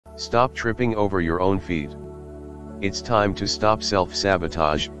Stop tripping over your own feet. It's time to stop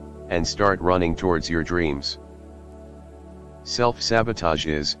self-sabotage, and start running towards your dreams. Self-sabotage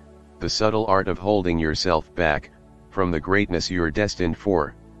is the subtle art of holding yourself back from the greatness you're destined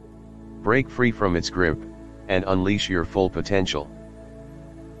for. Break free from its grip, and unleash your full potential.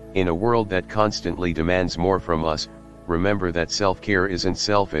 In a world that constantly demands more from us, remember that self-care isn't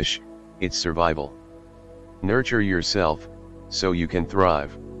selfish, it's survival. Nurture yourself, so you can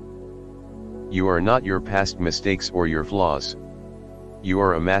thrive. You are not your past mistakes or your flaws. You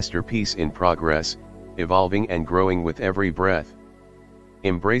are a masterpiece in progress, evolving and growing with every breath.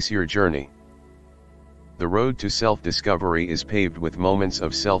 Embrace your journey. The road to self-discovery is paved with moments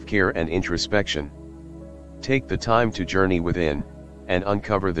of self-care and introspection. Take the time to journey within, and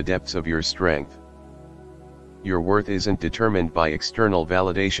uncover the depths of your strength. Your worth isn't determined by external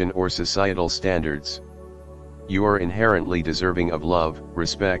validation or societal standards. You are inherently deserving of love,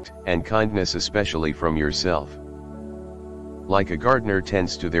 respect, and kindness, especially from yourself. Like a gardener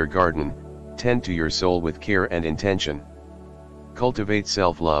tends to their garden, tend to your soul with care and intention. Cultivate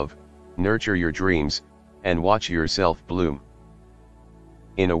self-love, nurture your dreams, and watch yourself bloom.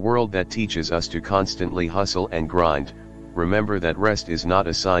 In a world that teaches us to constantly hustle and grind, remember that rest is not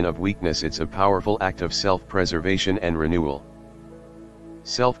a sign of weakness, it's a powerful act of self-preservation and renewal.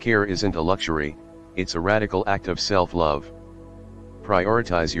 Self-care isn't a luxury, it's a radical act of self-love.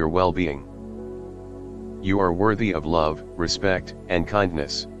 Prioritize your well-being. You are worthy of love, respect, and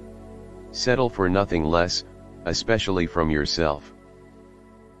kindness. Settle for nothing less, especially from yourself.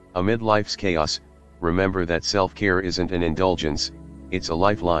 Amid life's chaos, remember that self-care isn't an indulgence, it's a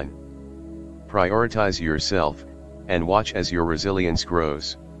lifeline. Prioritize yourself, and watch as your resilience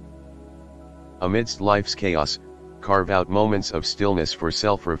grows. Amidst life's chaos, carve out moments of stillness for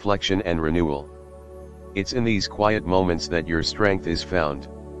self-reflection and renewal. It's in these quiet moments that your strength is found.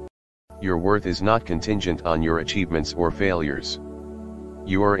 Your worth is not contingent on your achievements or failures.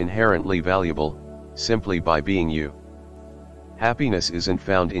 You are inherently valuable, simply by being you. Happiness isn't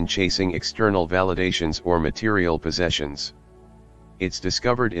found in chasing external validations or material possessions. It's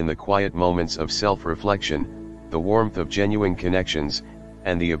discovered in the quiet moments of self-reflection, the warmth of genuine connections,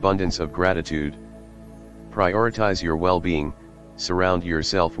 and the abundance of gratitude. Prioritize your well-being, surround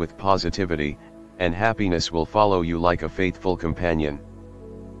yourself with positivity, and happiness will follow you like a faithful companion.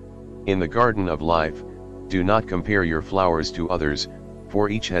 In the garden of life, do not compare your flowers to others, for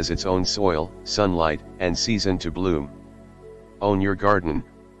each has its own soil, sunlight, and season to bloom. Own your garden,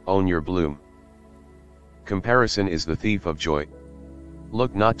 own your bloom. Comparison is the thief of joy.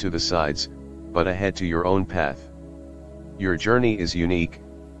 Look not to the sides, but ahead to your own path. Your journey is unique,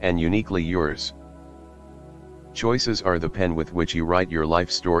 and uniquely yours. Choices are the pen with which you write your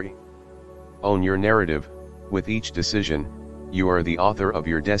life story. Own your narrative. With each decision, you are the author of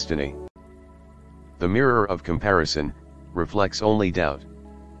your destiny. The mirror of comparison reflects only doubt.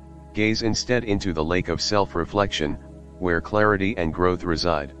 Gaze instead into the lake of self-reflection, where clarity and growth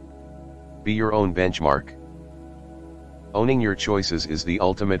reside. Be your own benchmark. Owning your choices is the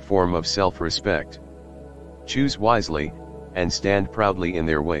ultimate form of self-respect. Choose wisely, and stand proudly in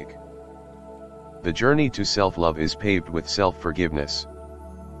their wake. The journey to self-love is paved with self-forgiveness.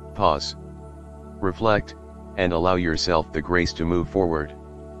 Pause. Reflect, and allow yourself the grace to move forward.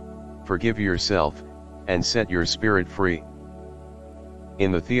 Forgive yourself, and set your spirit free.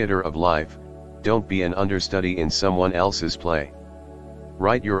 In the theater of life, don't be an understudy in someone else's play.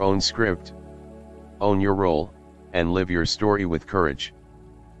 Write your own script. Own your role, and live your story with courage.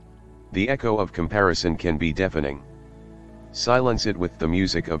 The echo of comparison can be deafening. Silence it with the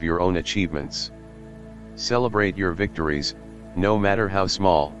music of your own achievements. Celebrate your victories, no matter how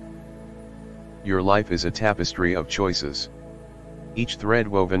small. Your life is a tapestry of choices. Each thread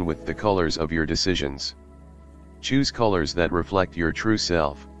woven with the colors of your decisions. Choose colors that reflect your true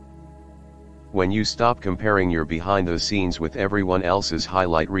self. When you stop comparing your behind the scenes with everyone else's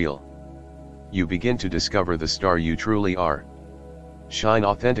highlight reel, you begin to discover the star you truly are. Shine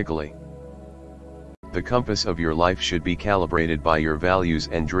authentically. The compass of your life should be calibrated by your values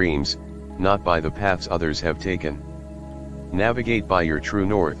and dreams, not by the paths others have taken. Navigate by your true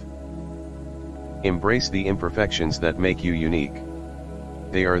north. Embrace the imperfections that make you unique.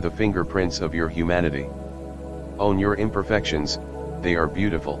 They are the fingerprints of your humanity. Own your imperfections, they are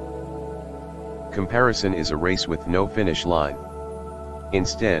beautiful. Comparison is a race with no finish line.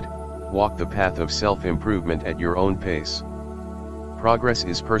 Instead, walk the path of self-improvement at your own pace. Progress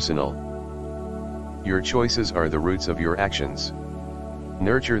is personal. Your choices are the roots of your actions.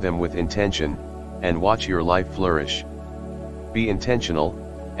 Nurture them with intention, and watch your life flourish. Be intentional,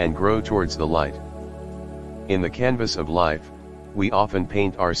 and grow towards the light. In the canvas of life, we often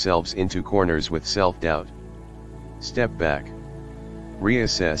paint ourselves into corners with self-doubt. Step back.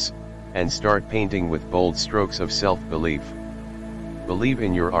 Reassess, and start painting with bold strokes of self-belief. Believe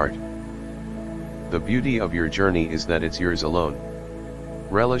in your art. The beauty of your journey is that it's yours alone.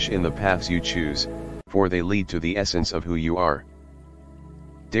 Relish in the paths you choose, for they lead to the essence of who you are.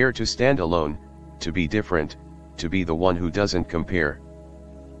 Dare to stand alone, to be different, to be the one who doesn't compare.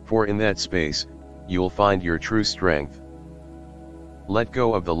 For in that space, you'll find your true strength. Let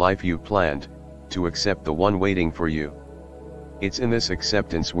go of the life you planned, to accept the one waiting for you. It's in this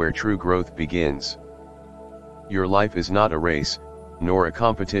acceptance where true growth begins. Your life is not a race, nor a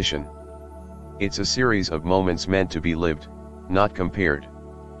competition. It's a series of moments meant to be lived, not compared.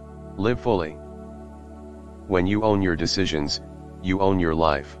 Live fully. When you own your decisions, you own your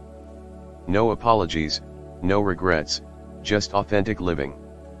life. No apologies, no regrets, just authentic living.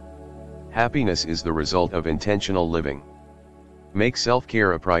 Happiness is the result of intentional living. Make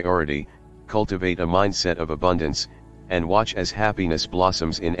self-care a priority, cultivate a mindset of abundance, and watch as happiness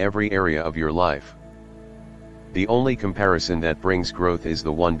blossoms in every area of your life. The only comparison that brings growth is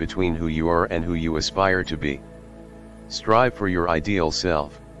the one between who you are and who you aspire to be. Strive for your ideal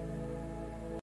self.